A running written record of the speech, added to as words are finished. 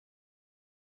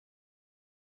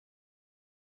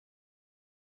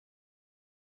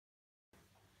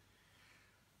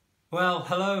Well,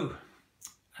 hello.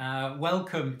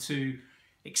 Welcome to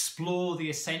Explore the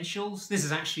Essentials. This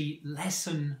is actually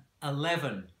lesson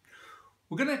 11.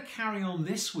 We're going to carry on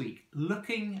this week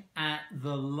looking at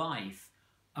the life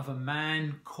of a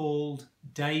man called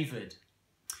David.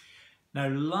 Now,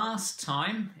 last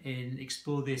time in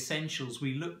Explore the Essentials,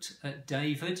 we looked at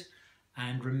David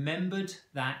and remembered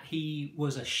that he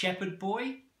was a shepherd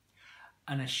boy,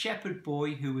 and a shepherd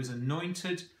boy who was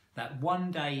anointed that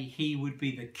one day he would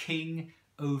be the king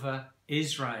over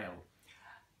Israel.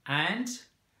 And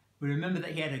we remember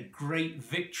that he had a great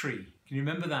victory. Can you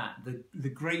remember that? The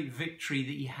great victory that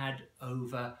he had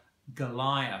over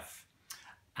Goliath.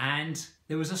 And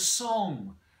there was a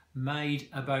song made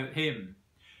about him.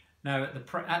 Now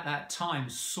at that time,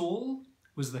 Saul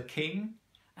was the king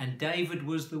and David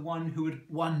was the one who would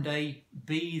one day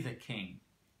be the king.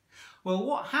 Well,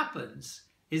 what happens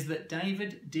is that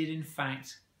David did in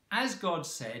fact, as God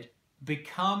said,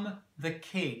 become the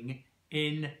king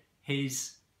in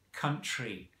his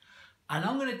country. And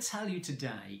I'm going to tell you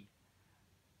today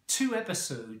 2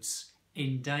 episodes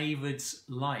in David's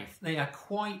life. They are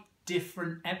quite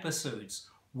different episodes.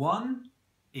 One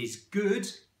is good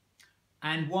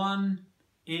and one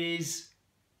is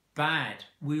bad.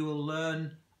 We will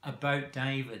learn about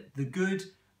David, the good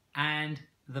and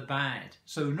the bad.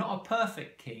 So not a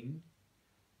perfect king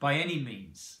by any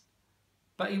means,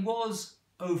 but he was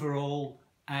overall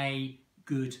a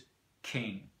good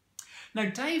king. Now,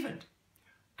 David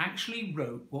actually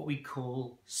wrote what we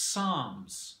call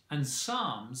Psalms, and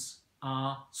Psalms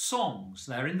are songs.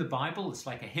 They're in the Bible. It's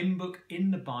like a hymn book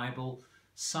in the Bible,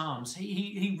 Psalms.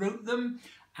 He wrote them,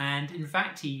 and in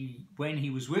fact, when he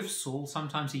was with Saul,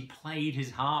 sometimes he played his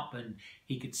harp and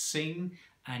he could sing,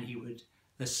 and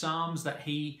the Psalms that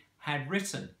he had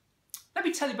written. Let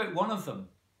me tell you about one of them,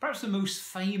 perhaps the most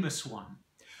famous one.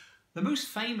 The most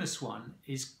famous one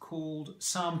is called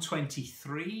Psalm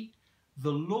 23,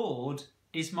 "The Lord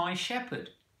is my shepherd."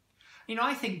 You know,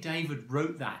 I think David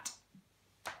wrote that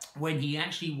when he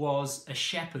actually was a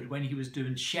shepherd, when he was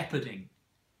doing shepherding.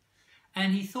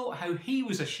 And he thought how he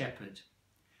was a shepherd.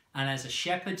 And as a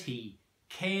shepherd, he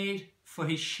cared for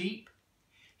his sheep,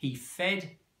 he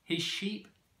fed his sheep,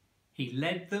 he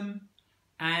led them,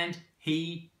 and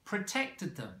he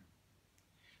protected them.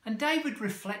 And David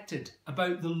reflected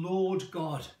about the Lord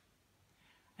God.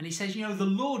 And he says, you know, the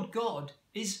Lord God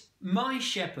is my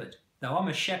shepherd. Though I'm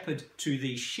a shepherd to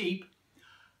these sheep,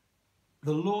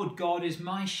 the Lord God is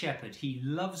my shepherd. He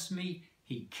loves me,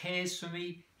 he cares for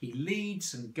me, he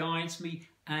leads and guides me,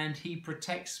 and he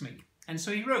protects me. And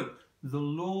so he wrote, the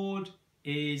Lord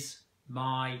is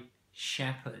my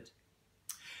shepherd.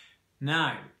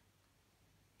 Now,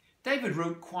 David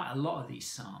wrote quite a lot of these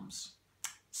Psalms.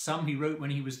 Some he wrote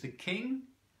when he was the king,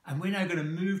 and we're now going to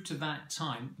move to that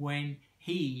time when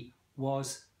he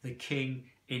was the king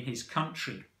in his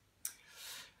country.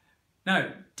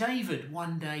 Now, David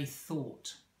one day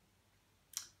thought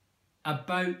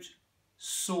about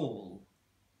Saul,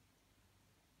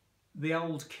 the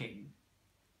old king,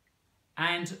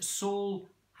 and Saul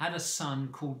had a son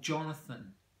called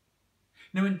Jonathan.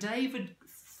 Now, when David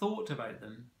thought about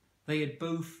them, they had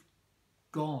both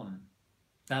gone.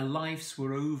 Their lives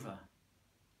were over.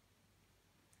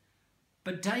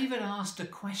 But David asked a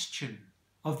question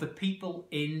of the people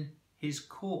in his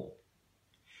court.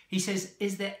 He says,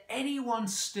 is there anyone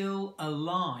still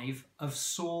alive of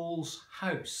Saul's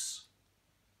house?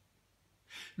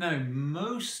 Now,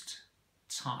 most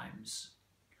times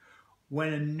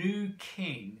when a new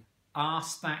king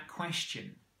asked that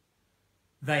question,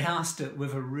 they asked it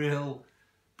with a real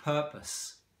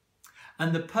purpose.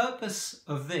 And the purpose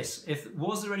of this,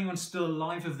 was there anyone still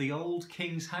alive of the old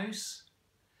king's house?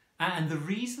 And the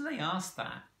reason they asked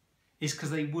that is because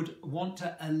they would want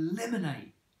to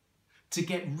eliminate, to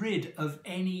get rid of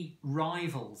any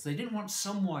rivals. They didn't want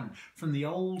someone from the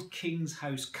old king's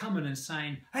house coming and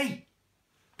saying, hey,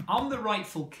 I'm the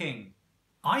rightful king.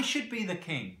 I should be the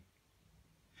king.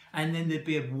 And then there'd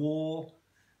be a war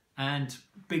and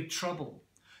big trouble.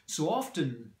 So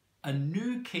often a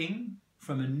new king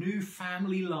from a new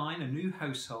family line, a new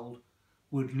household,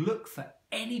 would look for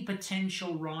any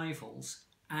potential rivals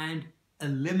and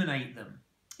eliminate them.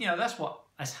 You know, that's what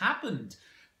has happened,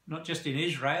 not just in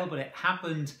Israel, but it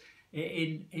happened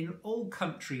in all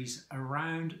countries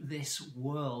around this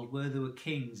world where there were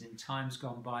kings in times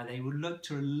gone by. They would look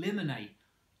to eliminate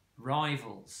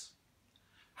rivals.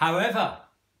 However,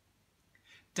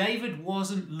 David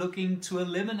wasn't looking to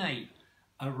eliminate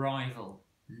a rival.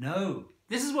 No.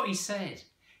 This is what he said.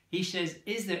 He says,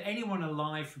 is there anyone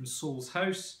alive from Saul's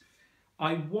house?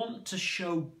 I want to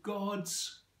show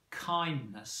God's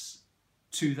kindness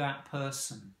to that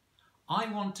person. I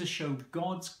want to show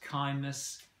God's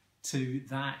kindness to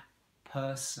that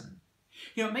person.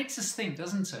 You know, it makes us think,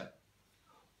 doesn't it?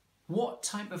 What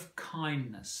type of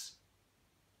kindness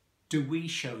do we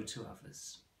show to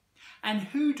others? And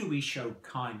who do we show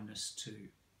kindness to?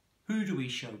 Who do we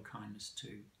show kindness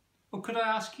to? Or could I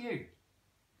ask you?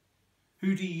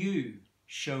 Who do you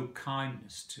show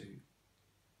kindness to?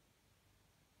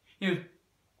 You know,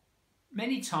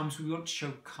 many times we want to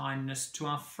show kindness to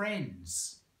our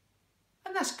friends.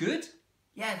 And that's good.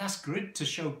 Yeah, that's good to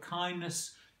show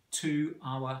kindness to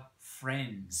our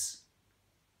friends.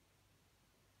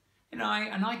 You know,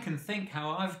 I can think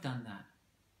how I've done that.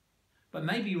 But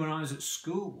maybe when I was at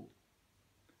school,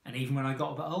 and even when I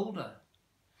got a bit older,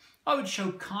 I would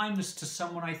show kindness to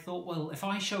someone I thought, well, if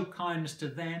I show kindness to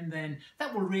them, then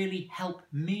that will really help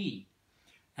me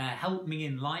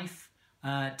in life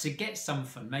to get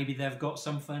something. Maybe they've got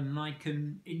something and I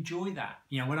can enjoy that.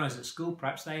 You know, when I was at school,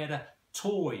 perhaps they had a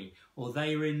toy or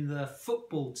they were in the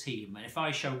football team, and if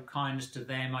I show kindness to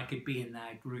them, I could be in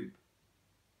their group.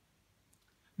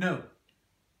 No.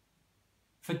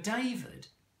 For David,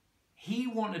 he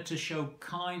wanted to show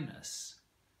kindness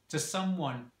to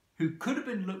someone who could have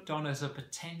been looked on as a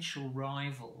potential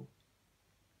rival.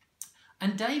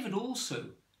 And David also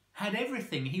had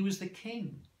everything. He was the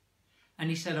king. And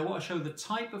he said, I want to show the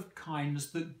type of kindness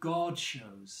that God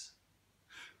shows.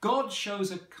 God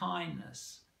shows a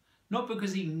kindness, not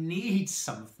because he needs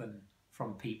something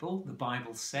from people, the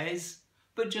Bible says,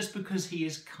 but just because he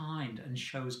is kind and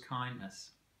shows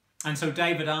kindness. And so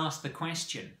David asked the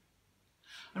question.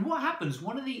 And what happens?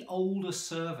 One of the older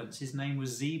servants, his name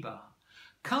was Ziba,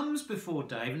 comes before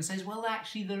David and says, well,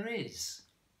 actually there is.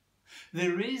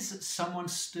 There is someone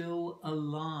still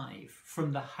alive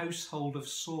from the household of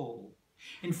Saul.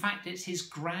 In fact, it's his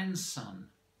grandson.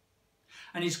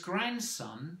 And his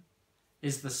grandson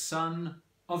is the son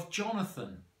of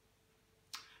Jonathan.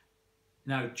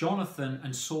 Now, Jonathan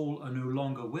and Saul are no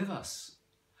longer with us.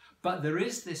 But there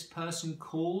is this person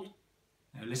called,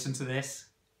 now listen to this,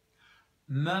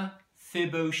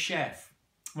 Mephibosheth.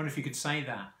 I wonder if you could say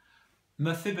that.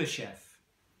 Mephibosheth.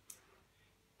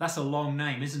 That's a long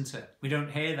name, isn't it? We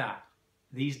don't hear that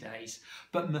these days.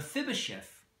 But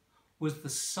Mephibosheth was the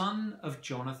son of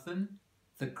Jonathan,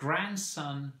 the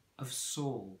grandson of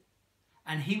Saul,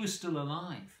 and he was still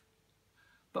alive.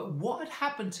 But what had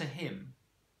happened to him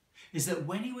is that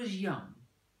when he was young,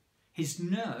 his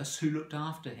nurse who looked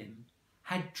after him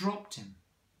had dropped him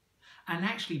and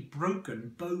actually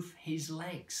broken both his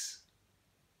legs.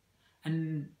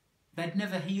 And they'd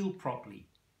never healed properly.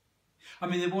 I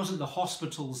mean, there wasn't the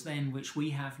hospitals then which we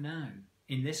have now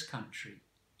in this country.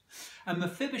 And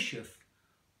Mephibosheth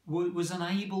was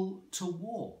unable to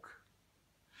walk.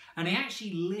 And he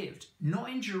actually lived, not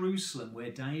in Jerusalem where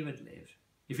David lived.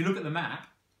 If you look at the map,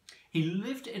 he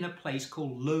lived in a place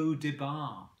called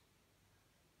Lo-Debar.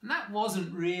 And that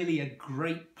wasn't really a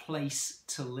great place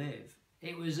to live.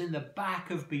 It was in the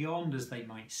back of beyond, as they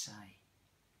might say.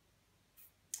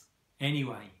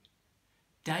 Anyway,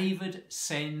 David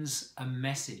sends a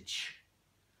message.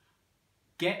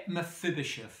 Get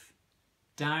Mephibosheth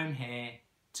down here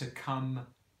to come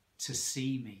to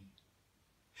see me.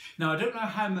 Now, I don't know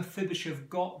how Mephibosheth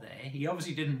got there. He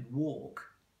obviously didn't walk.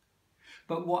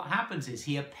 But what happens is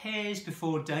he appears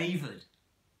before David.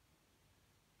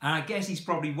 And I guess he's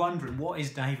probably wondering, what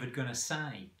is David going to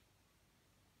say?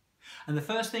 And the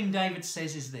first thing David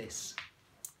says is this: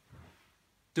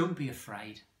 don't be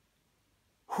afraid.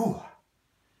 Whew.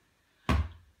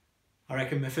 I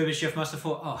reckon Mephibosheth must have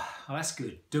thought, oh, that's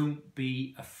good. Don't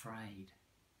be afraid.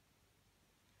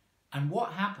 And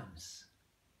what happens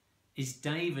is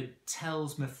David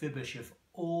tells Mephibosheth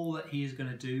all that he is going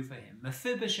to do for him.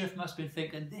 Mephibosheth must have been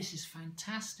thinking, this is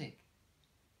fantastic.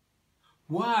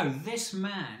 Wow, this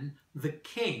man, the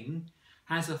king,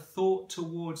 has a thought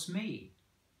towards me.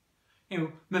 You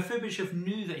know, Mephibosheth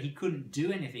knew that he couldn't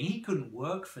do anything. He couldn't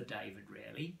work for David,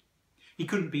 really. He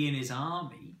couldn't be in his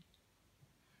army.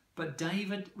 But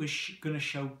David was going to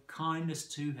show kindness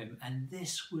to him, and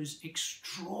this was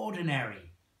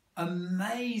extraordinary,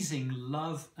 amazing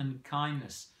love and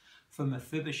kindness for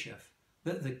Mephibosheth,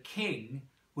 that the king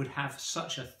would have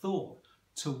such a thought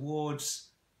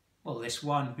towards, well, this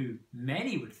one who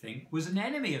many would think was an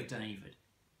enemy of David.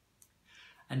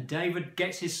 And David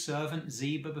gets his servant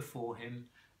Ziba before him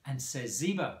and says,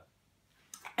 Ziba,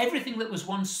 everything that was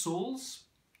once Saul's,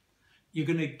 you're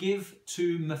going to give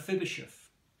to Mephibosheth.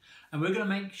 And we're going to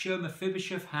make sure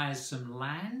Mephibosheth has some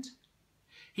land.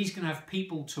 He's going to have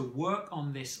people to work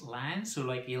on this land. So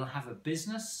like he'll have a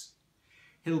business.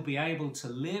 He'll be able to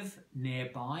live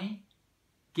nearby.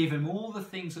 Give him all the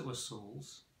things that were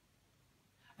Saul's.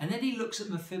 And then he looks at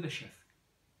Mephibosheth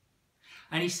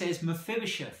and he says,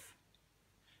 Mephibosheth,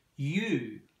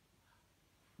 you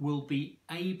will be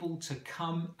able to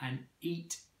come and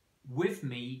eat with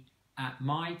me at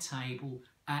my table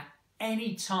at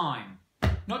any time.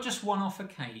 Not just one-off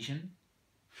occasion,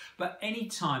 but any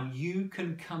time you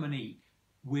can come and eat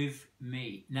with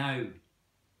me. Now,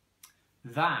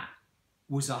 that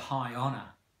was a high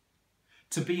honour.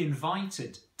 To be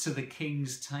invited to the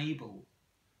king's table,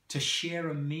 to share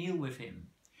a meal with him.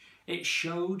 It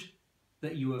showed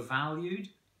that you were valued.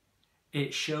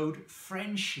 It showed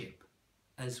friendship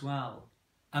as well.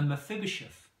 And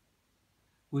Mephibosheth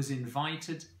was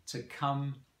invited to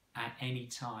come at any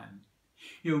time.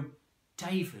 You know,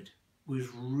 David was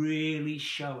really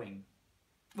showing.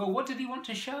 Well, what did he want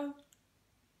to show?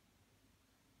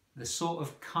 The sort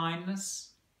of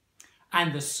kindness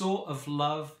and the sort of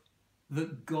love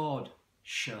that God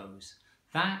shows.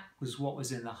 That was what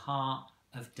was in the heart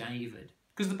of David.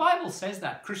 Because the Bible says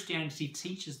that, Christianity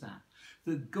teaches that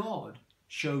God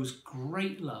shows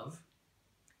great love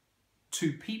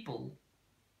to people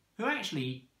who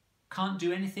actually can't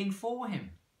do anything for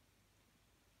him.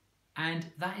 And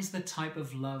that is the type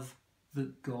of love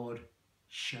that God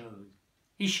showed.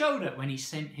 He showed it when he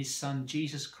sent his son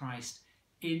Jesus Christ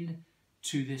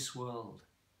into this world.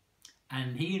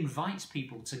 And he invites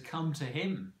people to come to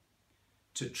him,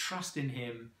 to trust in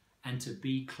him and to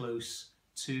be close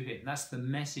to him. That's the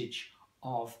message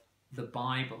of the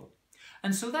Bible.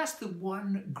 And so that's the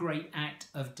one great act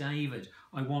of David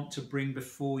I want to bring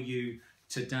before you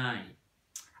today.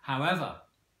 However,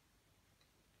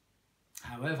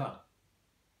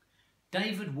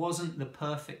 David wasn't the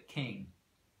perfect king.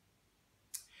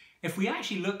 If we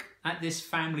actually look at this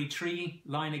family tree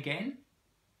line again,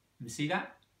 you see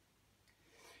that?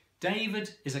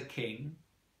 David is a king,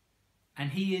 and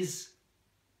he is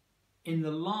in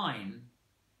the line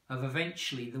of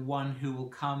eventually the one who will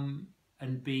come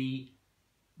and be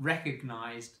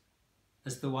recognized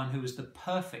as the one who is the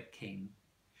perfect king,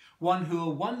 one who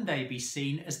will one day be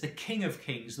seen as the King of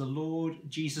Kings, the Lord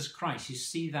Jesus Christ. You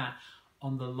see that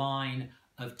on the line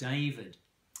of David.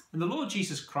 And the Lord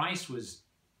Jesus Christ was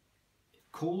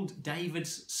called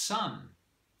David's son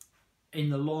in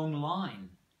the long line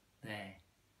there.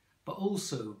 But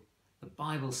also the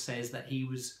Bible says that he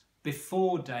was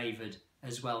before David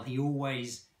as well. He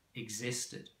always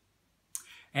existed.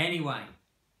 Anyway,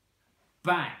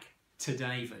 back to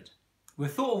David. We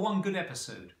thought of one good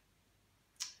episode.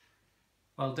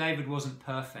 Well, David wasn't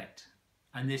perfect.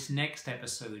 And this next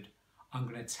episode I'm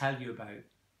going to tell you about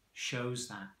shows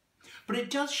that. But it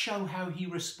does show how he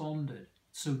responded.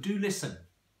 So do listen.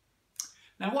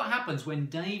 Now, what happens when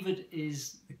David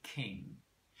is the king?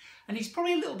 And he's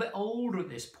probably a little bit older at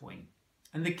this point.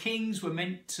 And the kings were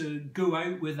meant to go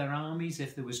out with their armies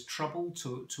if there was trouble,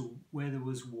 to where there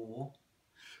was war.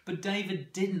 But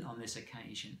David didn't on this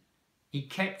occasion. He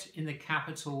kept in the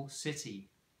capital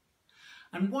city.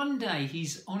 And one day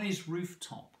he's on his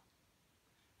rooftop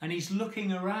and he's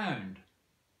looking around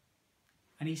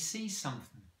and he sees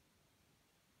something.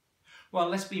 Well,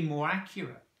 let's be more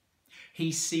accurate.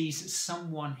 He sees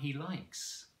someone he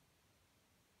likes.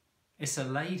 It's a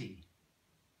lady,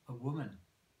 a woman.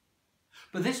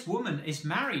 But this woman is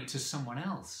married to someone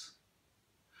else.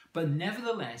 But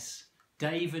nevertheless,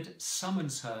 David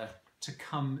summons her to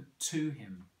come to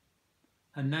him.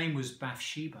 Her name was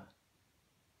Bathsheba.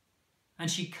 And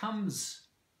she comes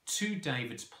to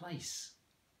David's place.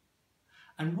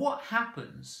 And what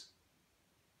happens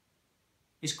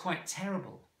is quite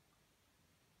terrible.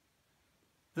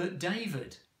 That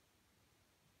David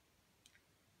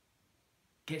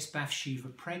gets Bathsheba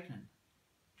pregnant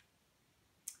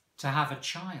to have a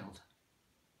child.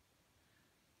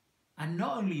 And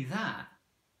not only that,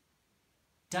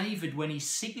 David, when he's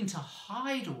seeking to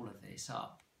hide all of this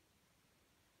up,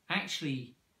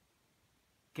 actually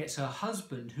gets her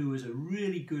husband, who was a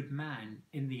really good man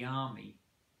in the army,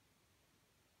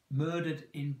 murdered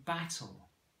in battle.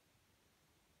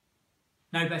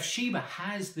 Now Bathsheba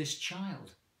has this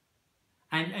child,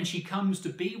 and she comes to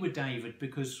be with David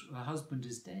because her husband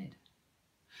is dead.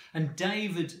 And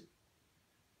David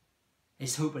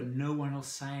is hoping no one will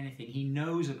say anything. He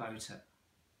knows about it.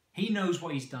 He knows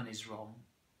what he's done is wrong.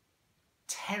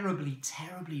 Terribly,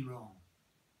 terribly wrong.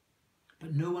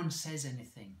 But no one says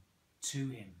anything to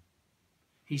him.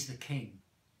 He's the king.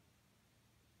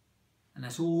 And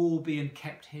that's all being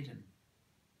kept hidden.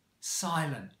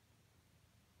 Silent.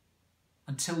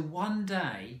 Until one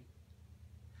day,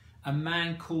 a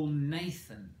man called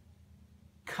Nathan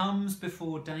comes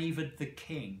before David the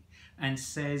king and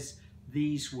says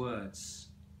these words: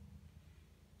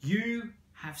 "You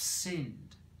have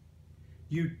sinned.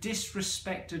 You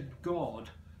disrespected God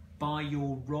by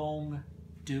your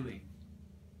wrongdoing.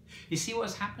 You see what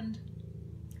has happened?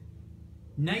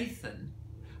 Nathan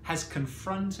has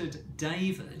confronted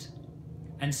David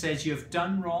and says, you have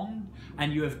done wrong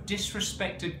and you have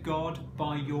disrespected God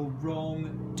by your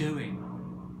wrongdoing.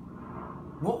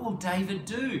 What will David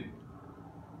do?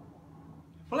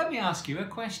 Well, let me ask you a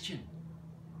question.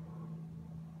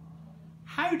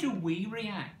 How do we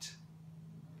react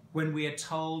when we are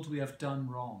told we have done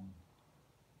wrong?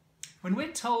 When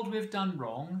we're told we've done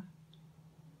wrong,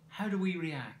 how do we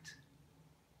react?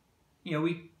 You know,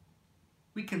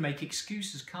 we can make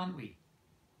excuses, can't we?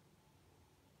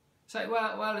 Say,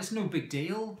 well, it's no big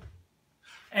deal.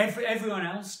 Everyone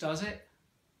else does it.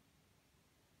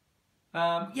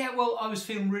 Yeah, well, I was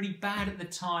feeling really bad at the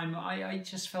time. I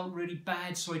just felt really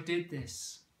bad, so I did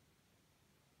this.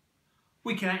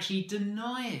 We can actually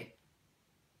deny it.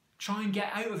 Try and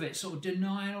get out of it, sort of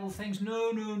denying all things. No,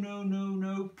 no, no, no,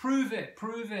 no. Prove it,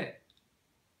 prove it.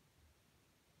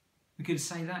 We can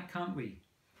say that, can't we?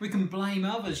 We can blame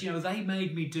others. You know, they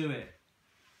made me do it.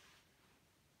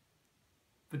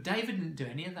 But David didn't do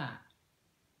any of that.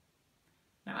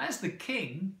 Now, as the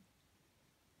king,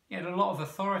 he had a lot of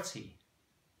authority.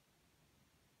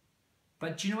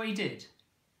 But do you know what he did?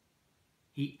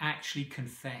 He actually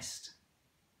confessed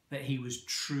that he was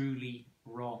truly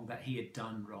wrong, that he had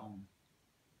done wrong.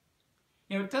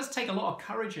 You know, it does take a lot of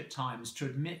courage at times to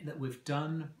admit that we've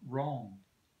done wrong.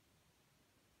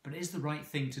 But it is the right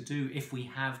thing to do if we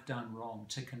have done wrong,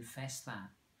 to confess that.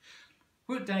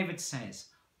 What David says,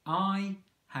 I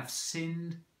have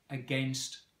sinned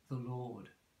against the Lord.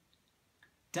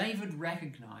 David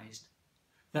recognized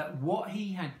that what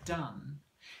he had done,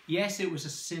 yes, it was a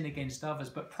sin against others,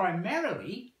 but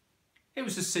primarily it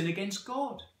was a sin against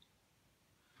God.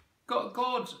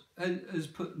 God has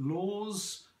put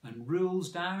laws and rules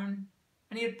down,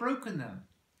 and he had broken them.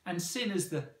 And sin is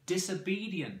the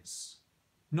disobedience,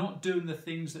 not doing the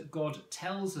things that God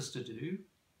tells us to do,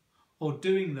 or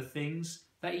doing the things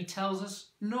that he tells us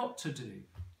not to do.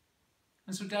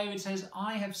 And so David says,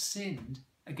 I have sinned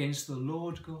against the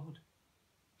Lord God.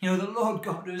 You know, the Lord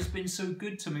God who has been so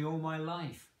good to me all my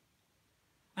life,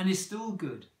 and is still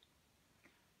good.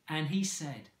 And he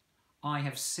said, I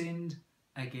have sinned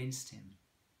against him.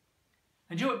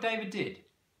 And you know what David did?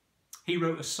 He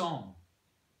wrote a song.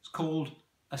 It's called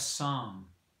a psalm.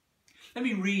 Let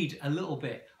me read a little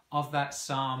bit of that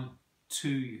psalm to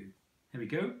you. Here we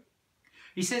go.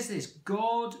 He says this,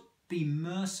 God be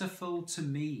merciful to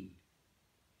me.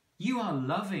 You are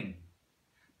loving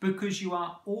because you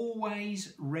are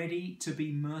always ready to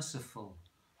be merciful.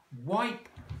 Wipe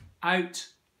out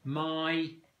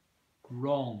my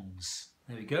wrongs.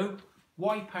 There we go.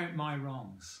 Wipe out my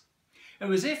wrongs. It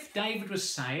was as if David was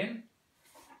saying,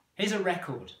 here's a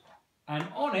record, and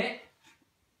on it,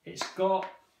 it's got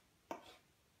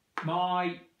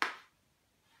my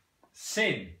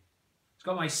sin. It's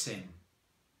got my sin.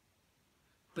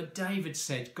 But David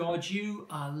said, God, you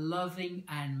are loving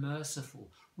and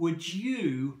merciful. Would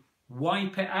you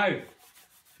wipe it out?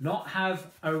 Not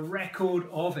have a record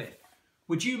of it.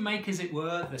 Would you make, as it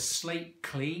were, the slate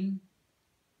clean?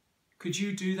 Could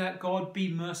you do that, God?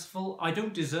 Be merciful. I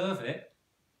don't deserve it,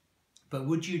 but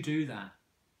would you do that?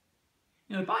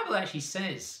 You know, the Bible actually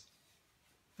says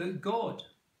that God,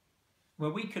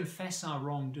 where we confess our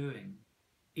wrongdoing,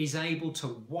 is able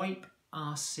to wipe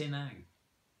our sin out.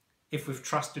 If we've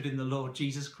trusted in the Lord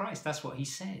Jesus Christ, that's what he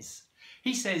says.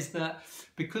 He says that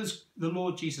because the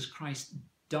Lord Jesus Christ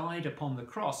died upon the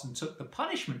cross and took the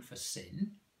punishment for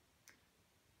sin,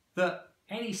 that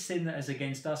any sin that is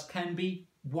against us can be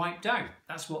wiped out.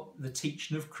 That's what the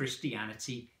teaching of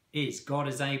Christianity is. God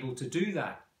is able to do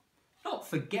that. Not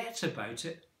forget about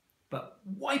it, but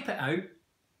wipe it out,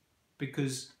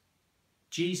 because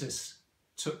Jesus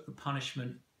took the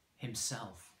punishment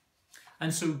himself.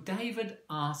 And so David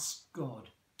asks God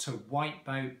to wipe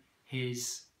out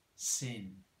his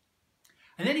sin.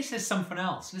 And then he says something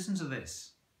else. Listen to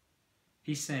this.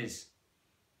 He says,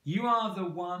 you are the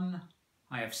one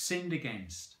I have sinned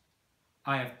against.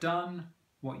 I have done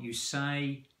what you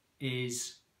say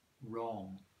is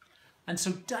wrong. And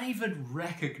so David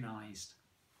recognized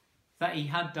that he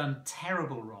had done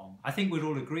terrible wrong. I think we'd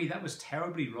all agree that was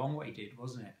terribly wrong what he did,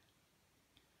 wasn't it?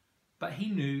 But he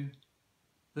knew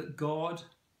that God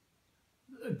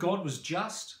was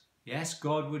just. Yes,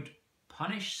 God would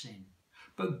punish sin,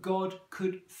 but God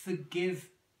could forgive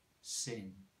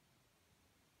sin.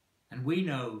 And we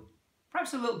know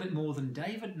perhaps a little bit more than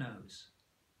David knows,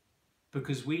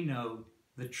 because we know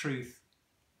the truth,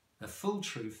 the full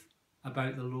truth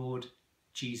about the Lord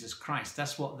Jesus Christ.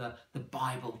 That's what the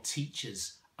Bible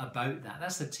teaches about that.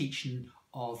 That's the teaching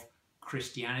of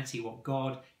Christianity, what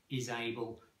God is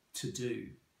able to do.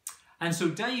 And so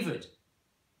David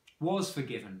was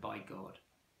forgiven by God.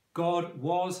 God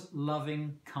was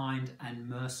loving, kind, and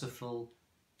merciful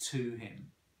to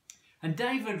him. And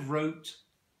David wrote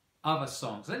other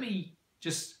songs. Let me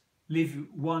just leave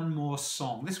one more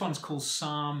song. This one's called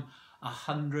Psalm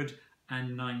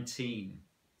 119.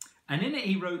 And in it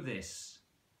he wrote this: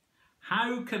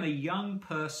 "How can a young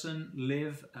person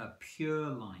live a pure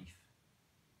life?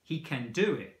 He can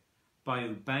do it by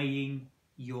obeying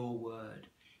your word."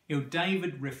 You know,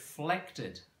 David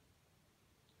reflected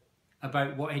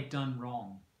about what he'd done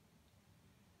wrong.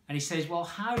 And he says, well,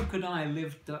 how could I have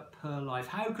lived that pure life?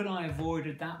 How could I have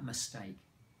avoided that mistake?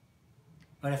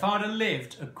 But if I'd have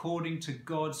lived according to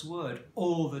God's word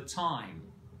all the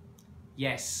time,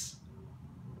 yes,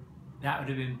 that would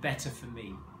have been better for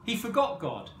me. He forgot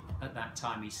God at that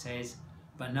time, he says,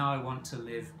 but now I want to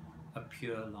live a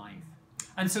pure life.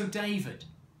 And so David,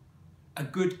 a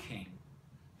good king,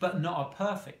 but not a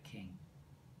perfect king,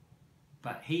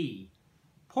 but he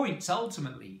points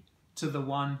ultimately to the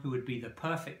one who would be the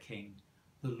perfect king,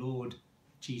 the Lord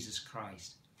Jesus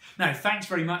Christ. Now, thanks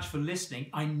very much for listening.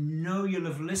 I know you'll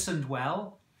have listened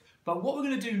well, but what we're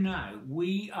going to do now,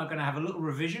 we are going to have a little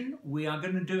revision. We are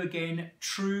going to do again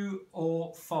true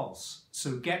or false.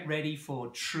 So get ready for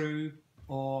true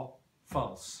or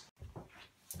false.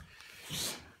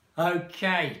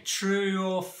 Okay, true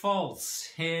or false.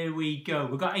 Here we go.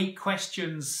 We've got 8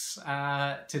 questions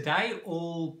today,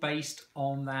 all based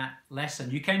on that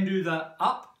lesson. You can do the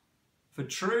up for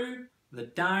true, the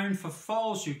down for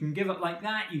false. You can give it like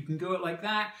that. You can go it like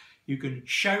that. You can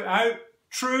shout out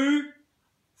true,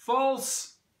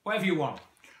 false, whatever you want.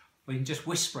 Or you can just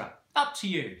whisper it. Up to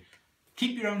you.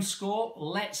 Keep your own score.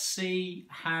 Let's see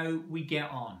how we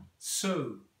get on.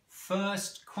 So,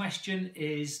 first question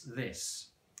is this.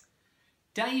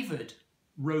 David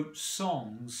wrote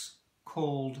songs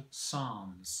called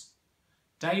psalms.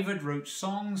 David wrote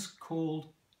songs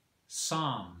called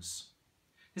psalms.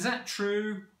 Is that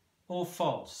true or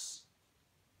false?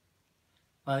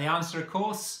 Well, the answer, of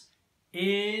course,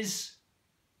 is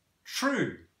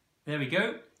true. There we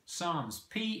go. Psalms.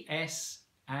 P-S-A-L-M-S.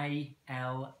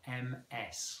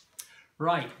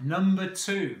 Right, number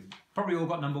 2. Probably all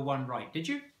got number 1 right, did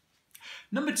you?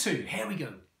 Number 2, here we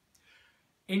go.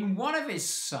 In one of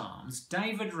his psalms,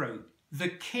 David wrote, "The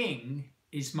king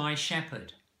is my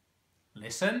shepherd."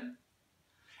 Listen.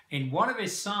 In one of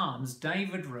his psalms,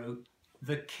 David wrote,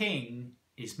 "The king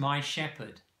is my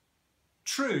shepherd."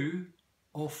 True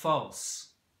or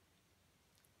false?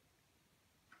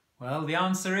 Well, the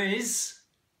answer is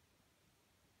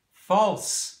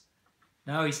false.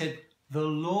 No, he said, "The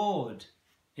Lord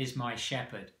is my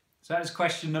shepherd." So that was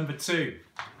question number 2.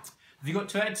 Have you got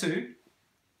 2 out of 2?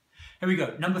 Here we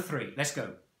go. Number 3. Let's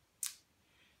go.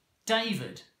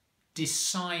 David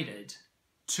decided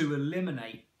to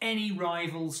eliminate any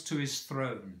rivals to his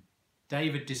throne.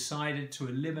 David decided to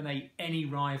eliminate any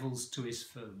rivals to his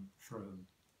throne.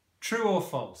 True or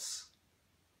false?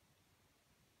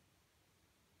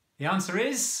 The answer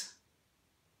is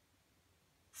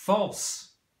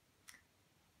false.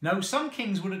 No, some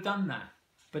kings would have done that,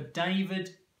 but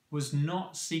David was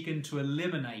not seeking to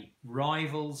eliminate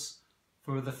rivals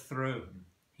for the throne.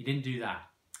 He didn't do that.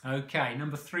 Okay,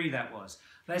 number 3 that was.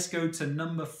 Let's go to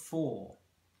number 4.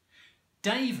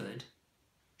 David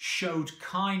showed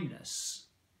kindness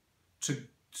to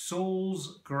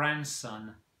Saul's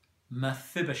grandson,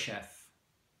 Mephibosheth.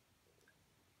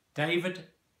 David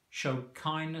showed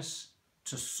kindness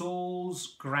to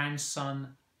Saul's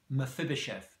grandson,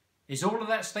 Mephibosheth. Is all of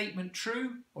that statement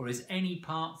true, or is any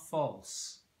part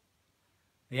false?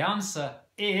 The answer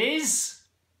is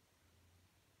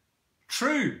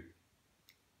true.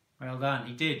 Well done,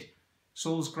 he did.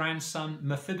 Saul's grandson,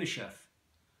 Mephibosheth.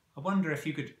 I wonder if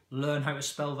you could learn how to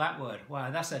spell that word.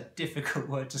 Wow, that's a difficult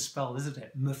word to spell, isn't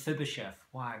it? Mephibosheth.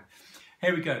 Wow.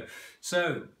 Here we go.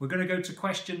 So, we're going to go to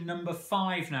question number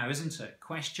 5 now, isn't it?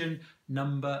 Question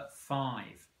number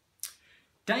 5.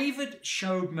 David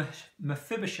showed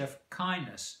Mephibosheth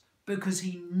kindness because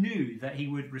he knew that he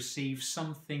would receive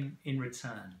something in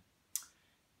return.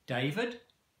 David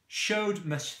showed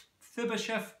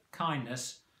Mephibosheth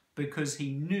kindness because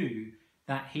he knew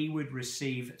that he would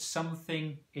receive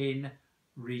something in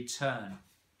return.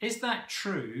 Is that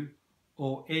true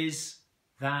or is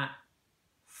that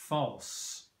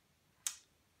false?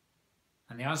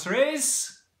 And the answer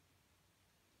is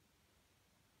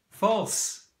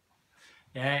false.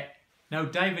 Yeah, no,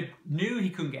 David knew he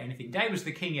couldn't get anything. David was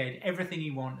the king, he had everything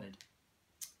he wanted.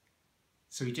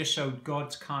 So he just showed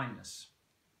God's kindness.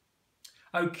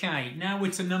 Okay, now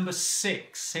we're to number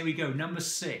 6. Here we go, number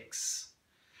 6.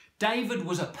 David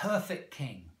was a perfect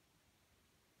king.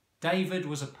 David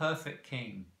was a perfect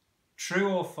king.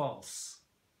 True or false?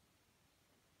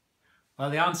 Well,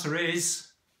 the answer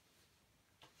is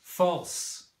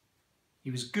false. He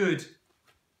was good,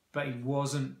 but he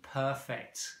wasn't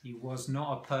perfect. He was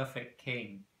not a perfect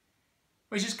king.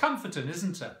 Which is comforting,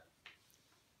 isn't it?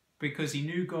 Because he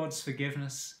knew God's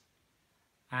forgiveness,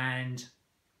 and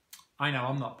I know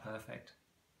I'm not perfect.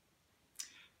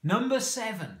 Number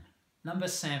 7. Number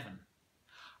 7.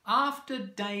 After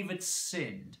David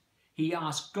sinned, he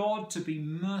asked God to be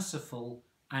merciful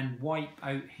and wipe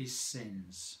out his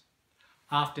sins.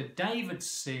 After David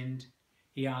sinned,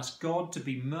 he asked God to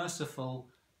be merciful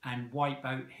and wipe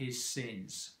out his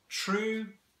sins. True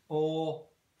or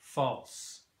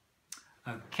false?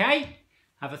 Okay,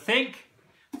 have a think.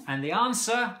 And the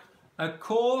answer, of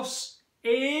course,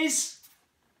 is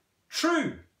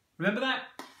true. Remember that?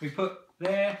 We put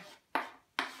there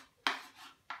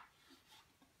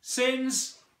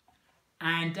sins,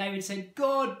 and David said,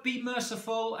 God, be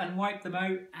merciful and wipe them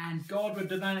out, and God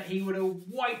would have done it. He would have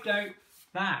wiped out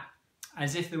that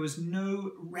as if there was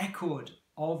no record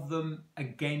of them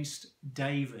against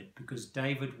David, because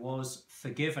David was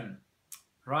forgiven.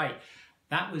 Right,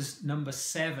 that was number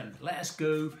 7. Let us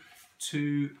go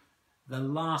to the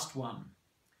last one.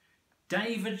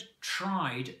 David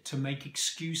tried to make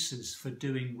excuses for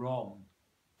doing wrong.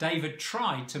 David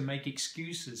tried to make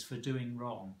excuses for doing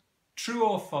wrong. True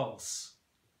or false?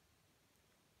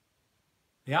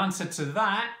 The answer to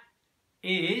that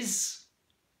is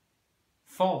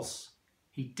false.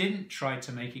 He didn't try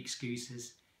to make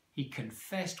excuses. He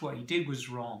confessed what he did was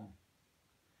wrong.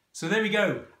 So there we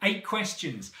go, 8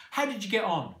 questions. How did you get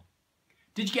on?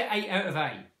 Did you get 8 out of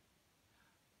 8?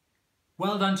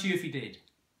 Well done to you if you did.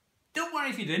 Don't worry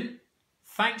if you didn't.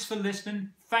 Thanks for listening.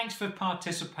 Thanks for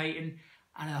participating.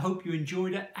 And I hope you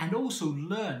enjoyed it and also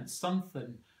learned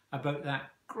something about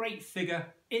that great figure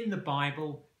in the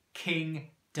Bible,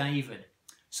 King David.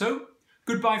 So,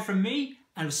 goodbye from me,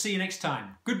 and I'll see you next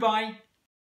time. Goodbye.